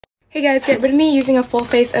Hey guys, get rid of me using a full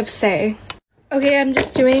face of Say. Okay, I'm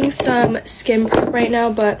just doing some skin prep right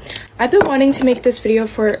now, but I've been wanting to make this video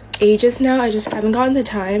for ages now. I just haven't gotten the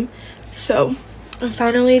time. So I'm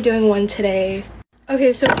finally doing one today.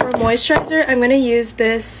 Okay, so for moisturizer, I'm going to use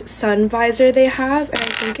this sun visor they have, and I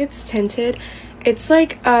think it's tinted. It's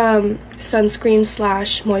like sunscreen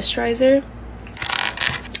slash moisturizer,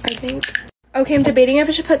 I think. Okay, I'm debating if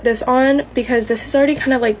I should put this on because this is already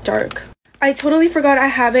kind of like dark. I totally forgot I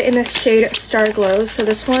have it in this shade Star Glow, so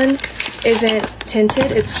this one isn't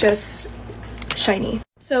tinted, it's just shiny.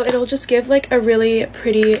 So it'll just give like a really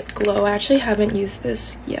pretty glow. I actually haven't used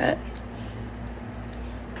this yet,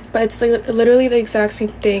 but it's like literally the exact same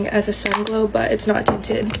thing as a sun glow, but it's not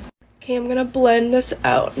tinted. Okay, I'm gonna blend this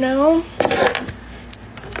out now.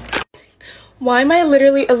 Why am I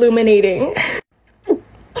literally illuminating?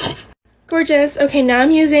 Gorgeous. Okay, now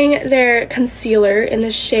I'm using their concealer in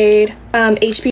the shade HB